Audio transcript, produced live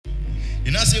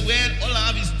You now say, well, all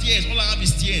I have is tears. All I have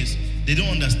is tears. They don't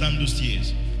understand those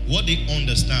tears. What they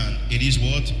understand, it is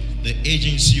what? The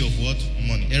agency of what?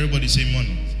 Money. Everybody say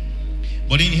money.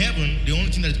 But in heaven, the only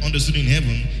thing that's understood in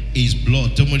heaven is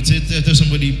blood. Tell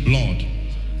somebody blood.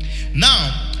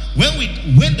 Now,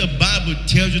 when the Bible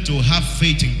tells you to have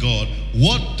faith in God,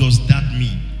 what does that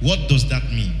mean? What does that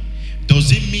mean?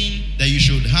 Does it mean that you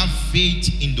should have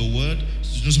faith in the word?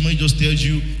 Somebody just tells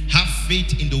you, have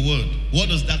faith in the word. What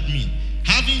does that mean?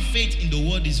 Having faith in the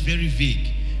word is very vague.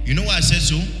 You know why I said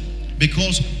so?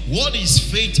 Because what is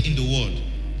faith in the word?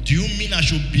 Do you mean I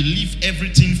should believe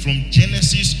everything from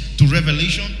Genesis to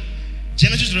Revelation?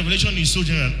 Genesis to Revelation is so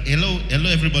general. Hello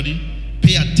everybody.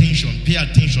 Pay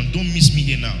attention. Don't miss me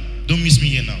here now. Don't miss me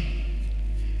here now.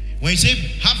 When you say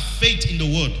have faith in the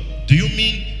word, do you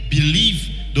mean believe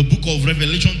the book of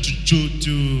Revelation to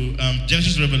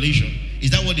Genesis to Revelation? Is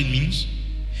that what it means?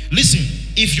 Listen,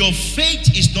 if your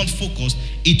faith is not focused,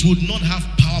 it would not have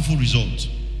powerful results.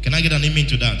 Can I get an amen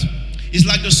to that? It's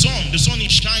like the sun. The sun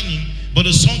is shining, but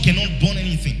the sun cannot burn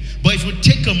anything. But if you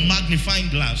take a magnifying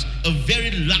glass, a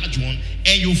very large one,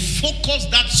 and you focus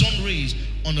that sun rays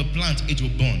on a plant, it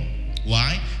will burn.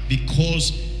 Why?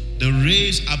 Because the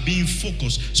rays are being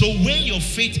focused. So when your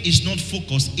faith is not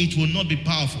focused, it will not be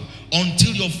powerful.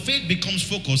 Until your faith becomes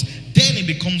focused, then it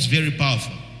becomes very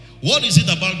powerful. What is it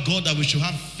about God that we should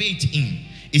have faith in?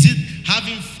 Is it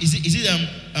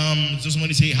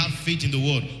somebody say have faith in the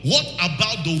word? What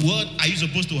about the word are you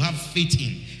supposed to have faith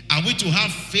in? Are we to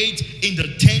have faith in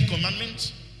the 10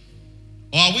 commandments?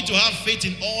 Or are we to have faith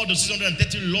in all the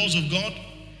 630 laws of God?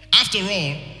 After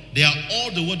all, they are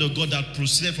all the word of God that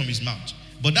proceeded from his mouth.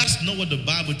 But that's not what the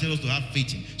Bible tells us to have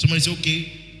faith in. Somebody say,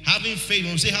 okay, having faith,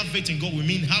 when we say have faith in God, we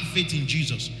mean have faith in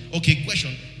Jesus. Okay,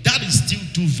 question. That is still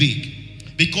too vague.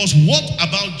 Because what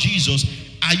about Jesus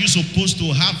are you supposed to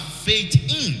have faith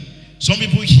in? Some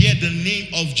people hear the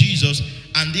name of Jesus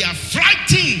and they are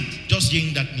frightened just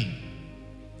hearing that name.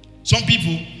 Some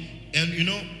people, and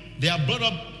they are brought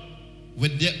up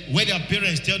with where their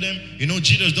parents tell them,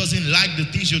 Jesus doesn't like the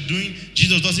things you're doing.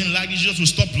 Jesus doesn't like you. Jesus will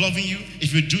stop loving you.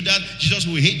 If you do that, Jesus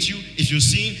will hate you. If you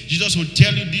sin, Jesus will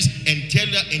tell you this and tell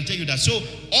you that and tell you that. So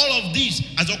all of these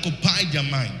has occupied their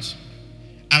minds.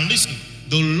 And listen,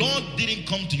 the Lord didn't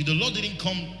come to you. The Lord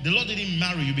didn't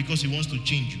marry you because he wants to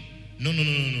change you. No.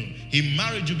 He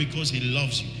married you because he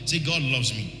loves you. Say, God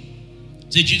loves me.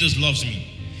 Say, Jesus loves me.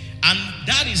 And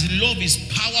that is love is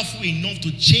powerful enough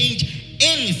to change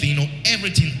anything or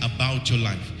everything about your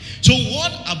life. So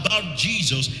what about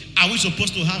Jesus are we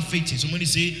supposed to have faith in? Somebody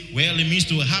say, well, it means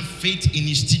to have faith in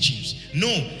his teachings. No,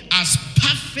 as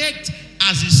perfect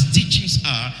as his teachings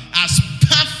are, as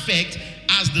perfect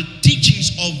as the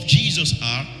teachings of Jesus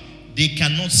are, they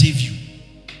cannot save you.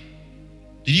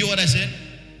 Did you hear what I said?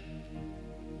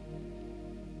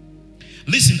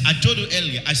 Listen, I told you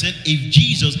earlier, I said if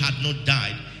Jesus had not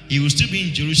died, he will still be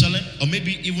in Jerusalem, or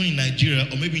maybe even in Nigeria,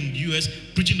 or maybe in the US,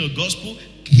 preaching the gospel,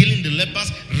 healing the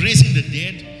lepers, raising the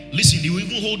dead. Listen, he will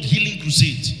even hold healing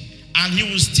crusades. And he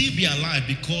will still be alive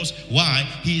because, why?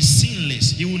 He is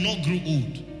sinless. He will not grow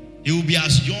old. He will be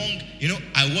as young.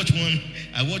 I watched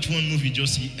one movie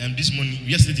just this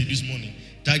morning,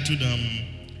 titled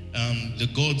The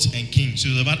Gods and Kings. So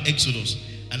it was about Exodus.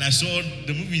 And I saw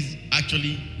the movie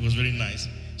actually was very nice.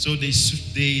 So they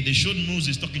showed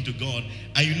Moses talking to God.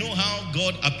 And you know how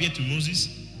God appeared to Moses?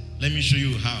 Let me show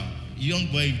you how. Young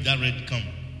boy with that red, come,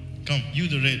 you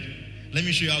the red. Let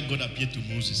me show you how God appeared to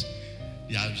Moses.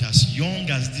 Yeah, as young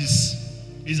as this.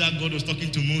 Is how God was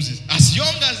talking to Moses. As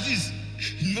young as this.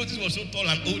 Moses was so tall,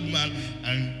 an old man,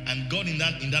 and God in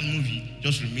that movie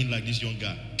just remained like this young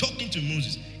guy. Talking to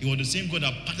Moses. It was the same God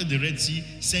that parted the Red Sea,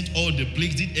 sent all the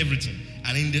plagues, did everything.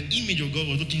 And in the image of God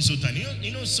was looking so tiny.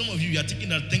 Some of you are thinking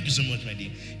that, thank you so much, my dear.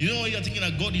 You're thinking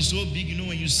that God is so big,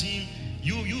 when you see him,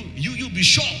 you'll be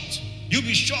shocked. You'll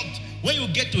be shocked. When you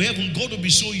get to heaven, God will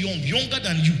be so young, younger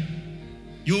than you.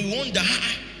 You'll wonder,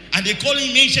 and they call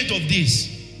him Ancient of Days.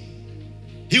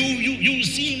 You will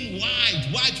see him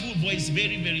white food, but he's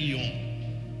very, very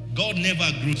young. God never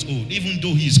grows old, even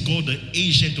though he is called the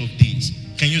Ancient of Days.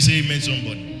 Can you say amen,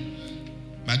 somebody?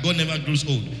 My God never grows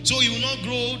old. So he will not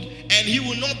grow old, and he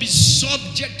will not be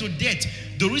subject to death.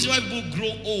 The reason why people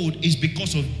grow old is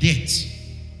because of death.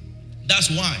 That's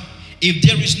why. If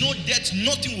there is no death,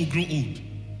 nothing will grow old.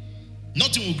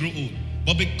 Nothing will grow old.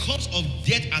 But because of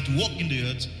death at work in the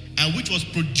earth, and which was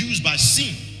produced by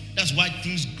sin, that's why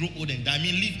things grow old and die.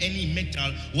 Leave any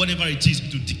metal, whatever it is,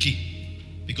 to decay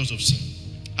because of sin.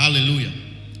 Hallelujah.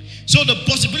 So the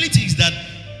possibility is that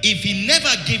if he never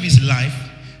gave his life,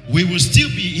 he will still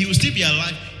be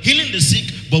alive, healing the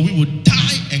sick, but we will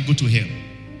die and go to hell.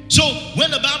 So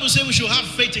when the Bible says we should have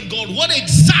faith in God, what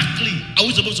exactly are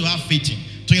we supposed to have faith in?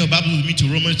 Turn your Bible with me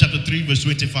to Romans chapter 3 verse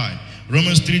 25.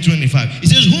 Romans 3:25. It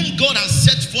says, whom God has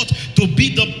set forth to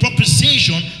be the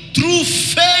propitiation through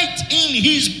faith in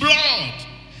his blood.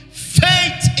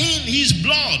 Faith in his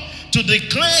blood, to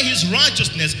declare his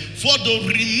righteousness for the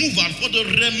removal, for the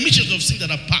remission of sin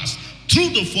that are past, through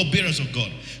the forbearance of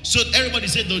God. So everybody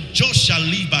said the just shall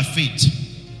live by faith.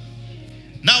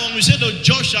 Now when we say the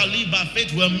just shall live by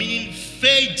faith, we're meaning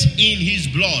faith in his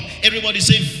blood. Everybody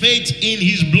say faith in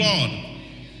his blood.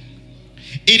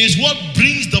 It is what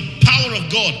brings the power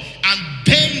of God and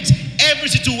bends every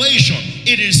situation.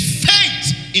 It is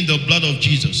faith in the blood of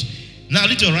Jesus. Now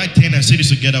lift your right hand and say this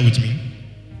together with me.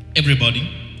 Everybody.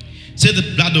 Say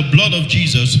that by the blood of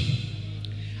Jesus,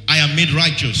 I am made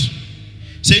righteous.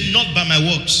 Say, not by my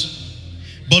works,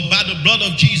 but by the blood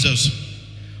of Jesus,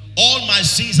 all my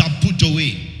sins are put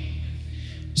away.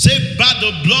 Say, by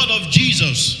the blood of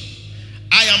Jesus,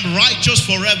 I am righteous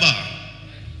forever.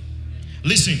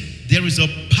 Listen, there is a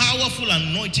powerful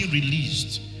anointing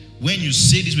released when you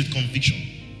say this with conviction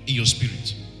in your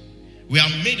spirit. We are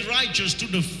made righteous through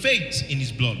the faith in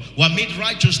his blood. We are made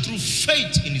righteous through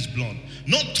faith in his blood.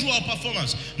 Not through our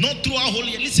performance, not through our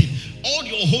holiness. Listen, all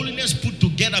your holiness put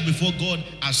together before God,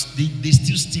 as they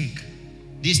still stink.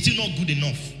 They're still not good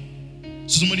enough.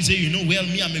 So somebody say, well,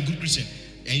 me, I'm a good Christian.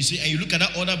 And you say, and you look at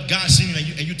that other guy sinning,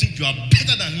 and you think you are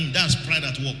better than him. That's pride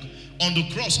at work. On the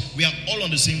cross, we are all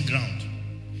on the same ground.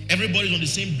 Everybody's on the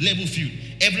same level field.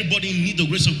 Everybody needs the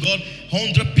grace of God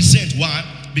 100%. Why?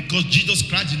 Because Jesus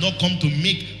Christ did not come to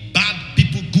make bad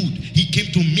people good. He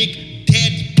came to make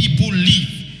dead people live.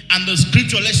 And the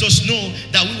scripture lets us know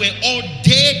that we were all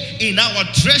dead in our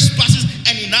trespasses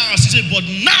and in our sins, but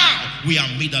now we are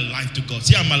made alive to God.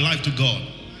 Say, I'm alive to God.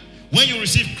 When you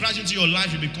receive Christ into your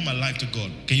life, you become alive to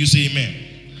God. Can you say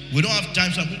amen? We don't have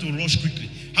time, so I'm going to rush quickly.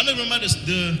 How do you remember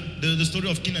the story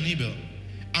of Cain and Abel?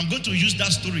 I'm going to use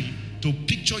that story to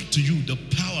picture to you the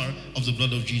power of the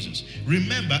blood of Jesus.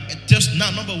 Remember, just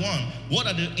now, number one, what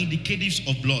are the indicatives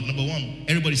of blood? Number one,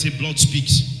 everybody say blood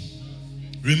speaks.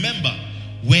 Remember,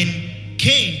 when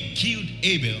Cain killed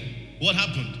Abel, what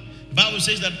happened? The Bible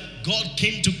says that God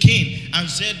came to Cain and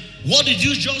said, what did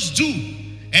you just do?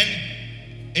 And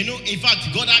in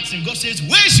fact, God asked him, God says,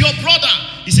 where's your brother?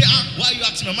 He said, why are you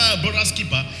asking? Am I a brother's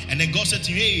keeper? And then God said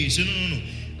to him, hey, he said, no.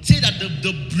 Say that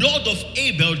the blood of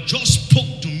Abel just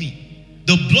spoke to me.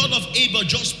 The blood of Abel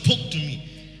just spoke to me.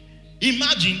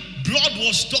 Imagine, blood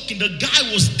was talking. The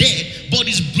guy was dead, but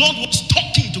his blood was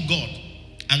talking to God.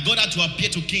 And God had to appear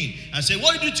to Cain and say,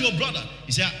 what did you do to your brother?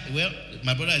 He said, well,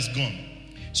 my brother is gone.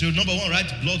 So number one, right?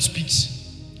 Blood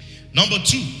speaks. Number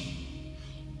two,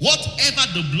 whatever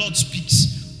the blood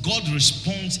speaks, God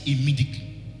responds immediately.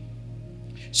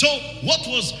 So what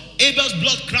was Abel's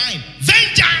blood crying?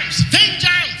 Vengeance!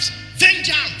 Vengeance!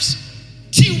 Vengeance!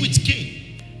 Till with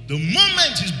Cain. The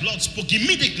moment his blood spoke,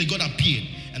 immediately God appeared.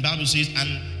 And the Bible says,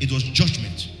 and it was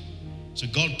judgment. So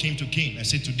God came to Cain and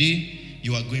said, today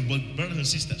you are going. But brothers and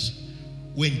sisters,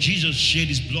 when Jesus shed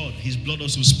his blood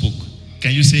also spoke.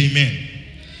 Can you say amen?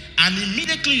 And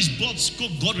immediately his blood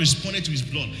spoke, God responded to his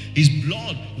blood. His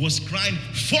blood was crying,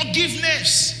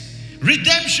 forgiveness,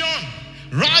 redemption,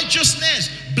 righteousness,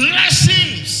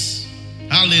 blessings.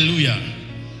 Hallelujah.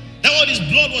 That's what his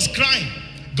blood was crying.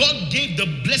 God gave the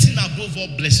blessing above all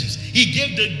blessings. He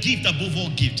gave the gift above all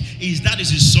gifts. That is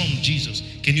his son, Jesus.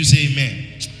 Can you say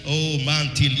amen? Oh,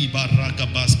 man.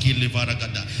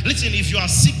 Listen, if you are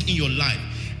sick in your life,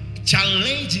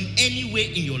 challenged in any way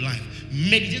in your life,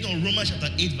 meditate on Romans chapter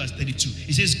 8 verse 32.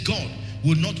 It says God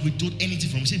will not withhold anything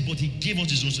from us, but he gave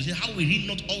us his own son. He said, how will he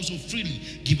not also freely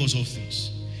give us all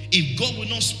things? If God will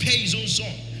not spare his own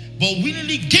son, but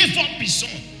willingly gave up his son,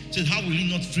 he said, how will he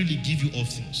not freely give you all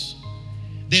things?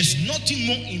 There's nothing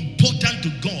more important to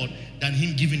God than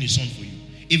him giving his son for you.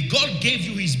 If God gave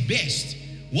you his best,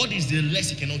 what is the less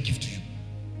he cannot give to you?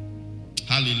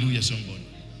 Hallelujah, somebody.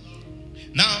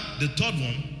 Now, the third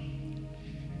one,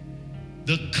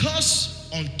 the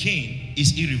curse on Cain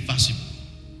is irreversible.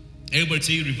 Everybody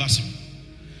say irreversible.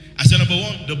 I said number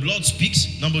one, the blood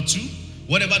speaks. Number two,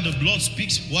 whatever the blood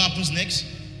speaks, what happens next?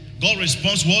 God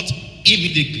responds what?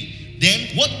 Immediately.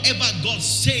 Then whatever God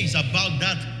says about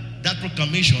that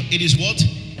proclamation, it is what?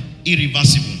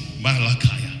 Irreversible.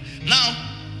 Malakaya.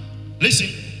 Now, listen.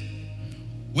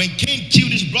 When Cain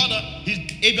killed his brother,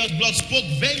 Abel's blood spoke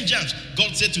vengeance.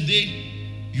 God said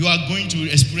today, you are going to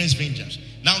experience vengeance.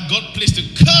 Now God placed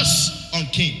a curse on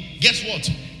Cain. Guess what?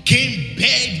 Cain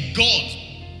begged God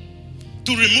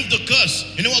to remove the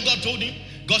curse. You know what God told him?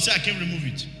 God said, I can't remove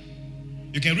it.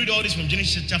 You can read all this from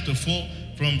Genesis chapter 4,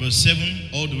 from verse 7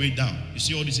 all the way down. You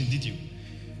see all this in detail.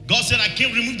 God said, I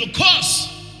came to remove the curse.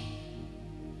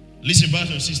 Listen, brothers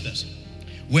and sisters.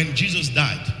 When Jesus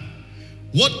died,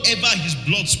 whatever his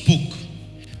blood spoke,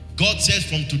 God says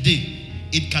from today,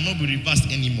 it cannot be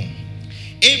reversed anymore.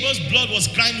 Abel's blood was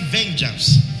crying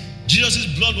vengeance.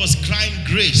 Jesus' blood was crying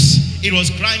grace. It was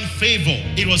crying favor.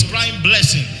 It was crying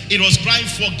blessing. It was crying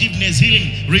forgiveness,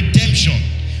 healing, redemption.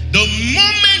 The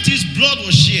moment his blood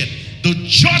was shed, the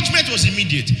judgment was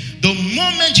immediate. The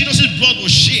moment Jesus' blood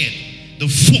was shed, the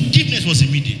forgiveness was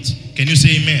immediate. Can you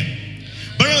say amen?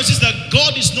 Brothers and sisters,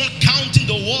 God is not counting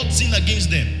the world's sin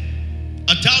against them.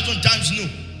 1,000 times no.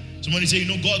 Somebody say,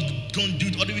 God can't do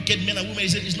it. All the wicked men and women, he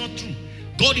said, it's not true.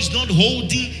 God is not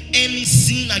holding any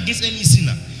sin against any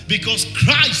sinner, because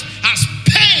Christ has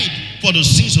paid for the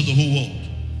sins of the whole world.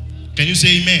 Can you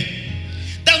say amen?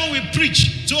 That's what we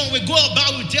preach. So when we go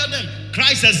about, we tell them,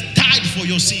 Christ has died for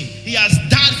your sin. He has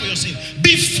died for your sin.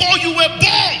 Before you were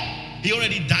born, he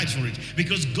already died for it.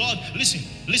 Because God, listen,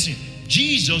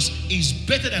 Jesus is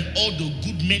better than all the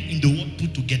good men in the world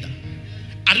put together.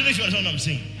 I don't know if you understand what I'm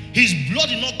saying. His blood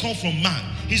did not come from man.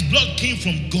 His blood came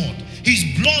from God. His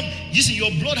blood, listen,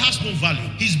 your blood has no value.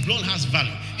 His blood has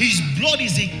value. His blood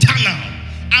is eternal.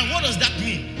 And what does that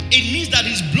mean? It means that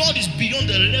his blood is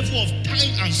beyond the level of time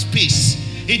and space.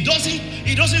 It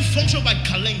doesn't function by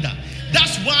calendar.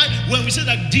 That's why when we say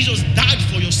that Jesus died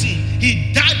for your sin,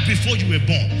 he died before you were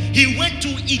born. He went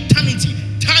to eternity.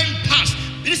 Time passed.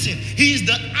 Listen, he is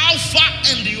the Alpha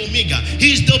and the Omega.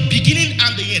 He is the beginning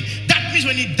and the end. That means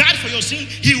when he died for your sin,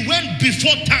 he went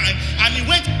before time and he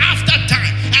went after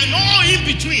time. And all in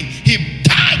between, he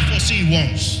died for sin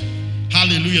once.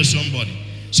 Hallelujah, somebody.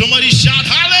 Somebody shout,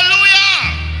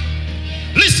 hallelujah.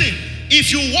 Listen,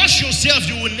 if you wash yourself,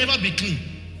 you will never be clean.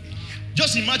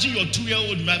 Just imagine your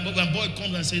 2-year-old, my boy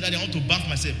comes and says, Daddy, I want to bath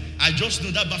myself. I just know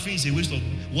that bathing is a waste of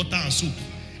water and soap.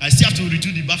 I still have to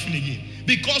redo the bathing again.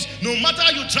 Because no matter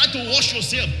how you try to wash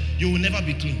yourself, you will never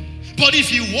be clean. But if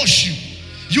he wash you,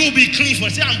 you will be clean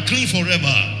forever. Say, I'm clean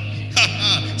forever.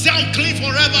 Say, I'm clean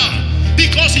forever.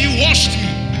 Because he washed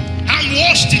me. I'm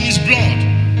washed in his blood.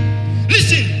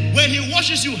 Listen, when he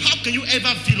washes you, how can you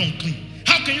ever feel unclean?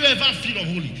 How can you ever feel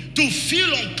unholy? To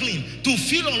feel unclean, to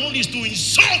feel unholy is to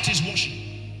insult his washing.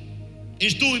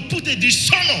 Is to put a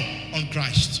dishonor on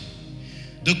Christ.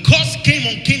 The curse came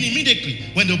on Cain immediately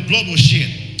when the blood was shed.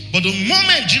 But the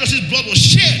moment Jesus' blood was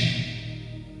shed,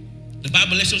 the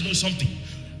Bible lets us know something.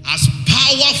 As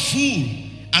powerful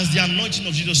as the anointing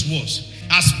of Jesus was,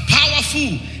 as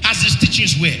powerful as his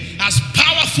teachings were, as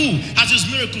powerful as his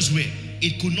miracles were,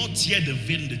 it could not tear the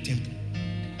veil in the temple.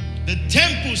 The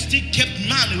temple still kept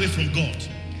man away from God.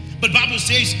 But the Bible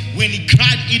says when he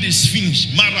cried, it is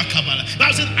finished. Marakabala. The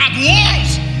Bible says at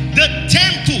once the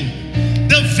temple,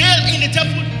 the veil in the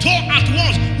temple tore at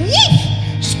once. Woof!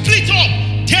 Split up,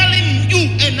 telling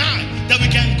you and I that we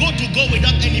can go to God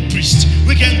without any priest.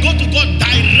 We can go to God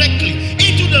directly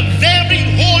into the very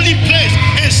holy place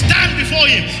and stand before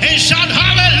him and shout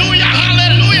hallelujah,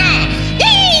 hallelujah.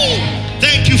 Woo!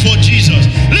 Thank you for Jesus.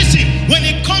 Listen, when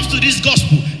it comes to this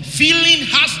gospel, feeling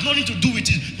has nothing to do with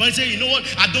it. When I say, you know what,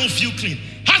 I don't feel clean,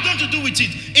 has nothing to do with it.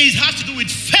 It has to do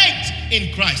with faith in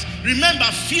Christ. Remember,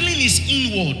 feeling is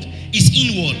inward.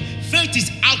 Faith is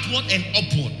outward and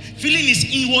upward. Feeling is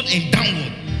inward and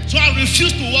downward. So I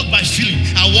refuse to walk by feeling.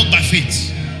 I walk by faith.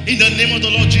 In the name of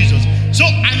the Lord Jesus. So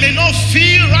I may not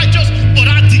feel righteous, but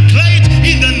I declare it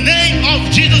in the name of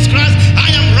Jesus Christ.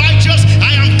 I am righteous.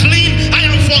 I am clean. I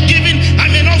am forgiven. I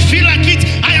may not feel like it.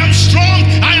 I am strong.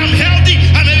 I am healthy.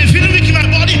 I may be feeling weak in my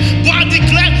body, but I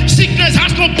declare sickness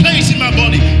has no place in my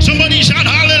body. Somebody shout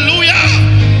hallelujah.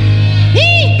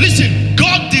 Woo! Listen,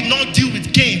 God did not deal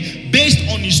with Cain based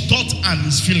on his thoughts and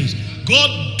his feelings.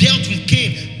 God dealt with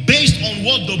Cain based on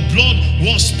what the blood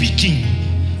was speaking.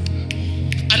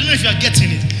 I don't know if you are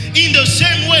getting it. In the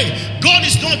same way, God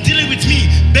is not dealing with me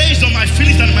based on my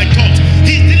feelings and my thoughts.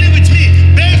 He's dealing with me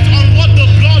based on what the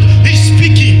blood is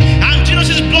speaking. And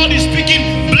Jesus' blood is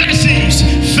speaking blessings,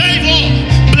 favor,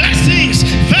 blessings,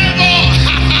 favor.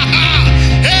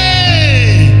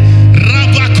 Hey!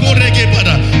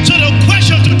 So the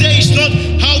question today is not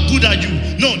how good are you?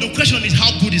 No, the question is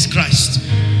how good is Christ?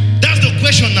 That's the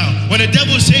question now. When the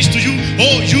devil says to you,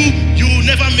 oh, you will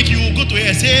never make it, you will go to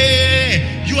hell. Say,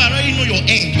 hey, you already know your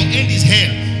end. Your end is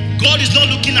hell. God is not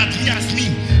looking at me as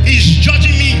me. He's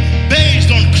judging me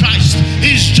based on Christ.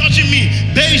 He's judging me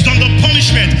based on the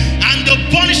punishment. And the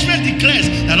punishment declares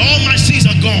that all my sins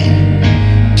are gone.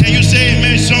 Can you say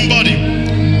amen, somebody?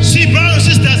 See, brothers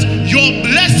and sisters, your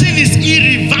blessing is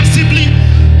irreversibly,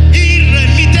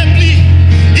 irremittably,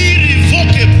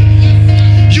 irrevocable.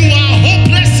 You are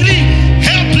hopelessly,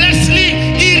 helplessly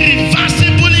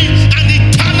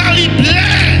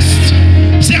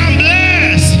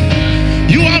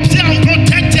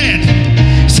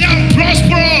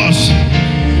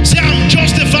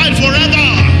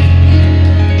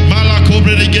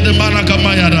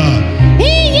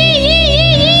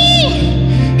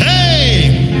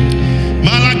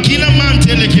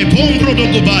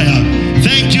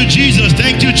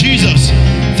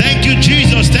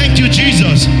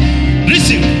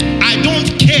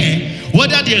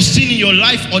your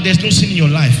life or there's no sin in your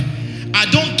life. I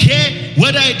don't care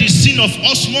whether it is sin of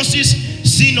osmosis,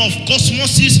 sin of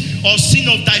cosmosis, or sin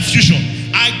of diffusion.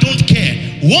 I don't care.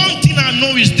 One thing I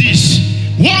know is this.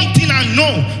 One thing I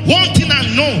know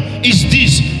is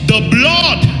this. The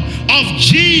blood of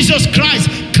Jesus Christ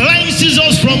cleanses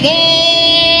us from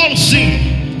all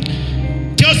sin.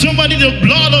 Tell somebody, the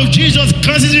blood of Jesus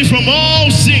cleanses you from all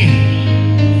sin.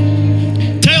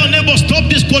 Tell your neighbor, stop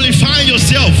disqualifying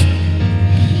yourself.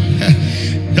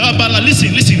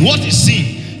 Listen, what is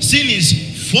sin? Sin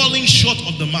is falling short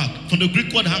of the mark. From the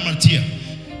Greek word hamartia.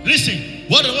 Listen,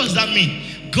 what does that mean?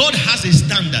 God has a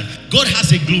standard. God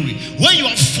has a glory. When you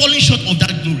are falling short of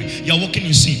that glory, you are walking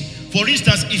in sin. For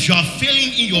instance, if you are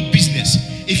failing in your business,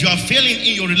 if you are failing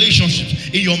in your relationships,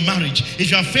 in your marriage,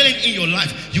 if you are failing in your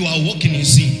life, you are walking in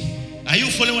sin. Are you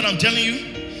following what I'm telling you?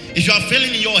 If you are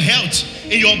failing in your health,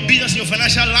 in your business, in your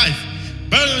financial life,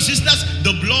 brothers and sisters,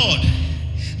 the blood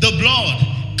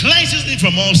cleanses me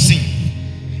from all sin.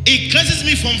 It cleanses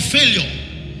me from failure.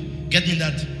 Get me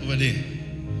that over there.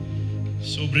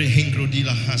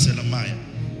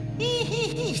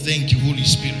 Thank you, Holy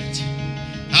Spirit.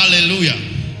 Hallelujah.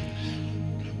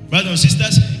 Brothers and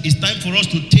sisters, it's time for us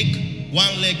to take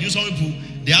one leg. You know, some people,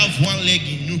 they have one leg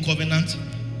in New Covenant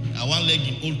and one leg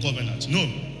in Old Covenant. No.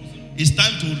 It's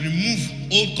time to remove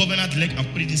Old Covenant leg and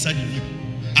put it inside the New.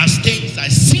 And stay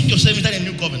inside. Sink yourself inside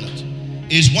the New Covenant.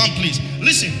 It's one place.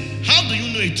 Listen, how do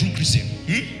you know a true Christian?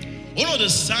 One of the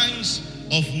signs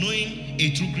of knowing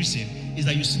a true Christian is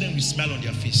that you see them with a smile on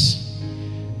their face.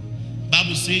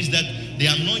 Bible says that the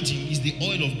anointing is the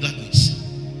oil of gladness.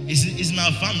 It's in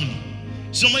our family.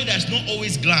 Somebody that's not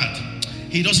always glad,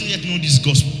 he doesn't yet know this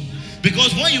gospel.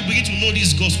 Because when you begin to know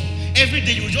this gospel, every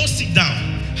day you just sit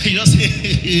down. You just say,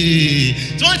 hey.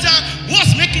 So one time,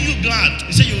 what's making you glad?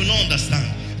 You say you will not understand.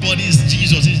 But it's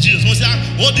Jesus. It's Jesus. One time,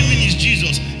 what do you mean it's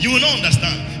Jesus? You will not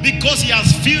understand. Because he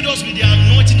has filled us with the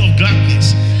anointing of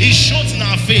gladness. It shows in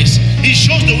our face. It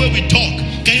shows the way we talk.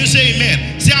 Can you say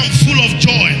amen? Say, I'm full of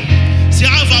joy. Say,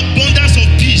 I have abundance of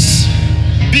peace.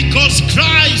 Because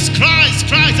Christ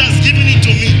has given it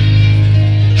to me.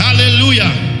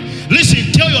 Hallelujah.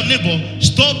 Listen, tell your neighbor,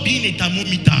 stop being a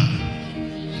thermometer.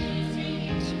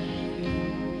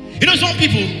 You know, some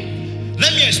people,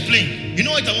 let me explain. You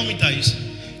know what a thermometer is?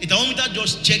 A thermometer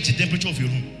just checks the temperature of your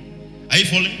room. Are you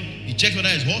following? It checks whether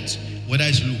it's hot, whether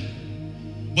it's low.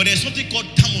 But there's something called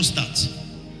thermostat.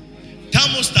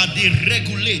 Thermostat, they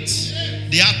regulate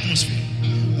the atmosphere.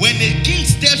 When the king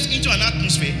steps into an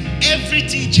atmosphere,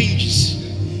 everything changes.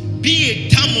 Be a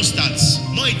thermostat,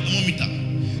 not a thermometer.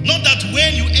 Not that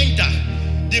when you enter,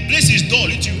 the place is dull,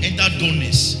 you enter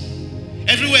dullness.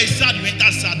 Everywhere is sad, you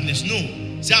enter sadness. No.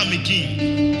 Say, I'm a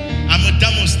king. I'm a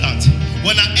thermostat.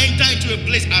 When I enter into a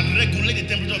place, I regulate the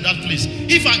temperature of that place.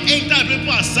 If I enter,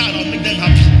 people are sad, I'll make them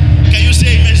happy. Can you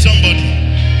say amen, somebody?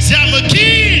 Say, I'm a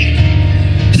king.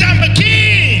 Say, I'm a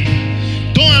king.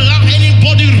 Don't allow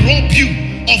anybody rob you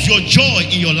of your joy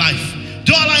in your life.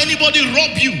 Don't allow anybody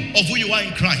rob you of who you are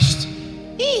in Christ.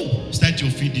 Ooh, stand to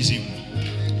your feet this evening.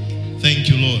 Thank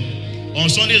you, Lord. On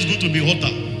Sunday, it's going to be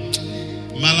hotter.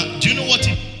 Do you know what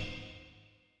it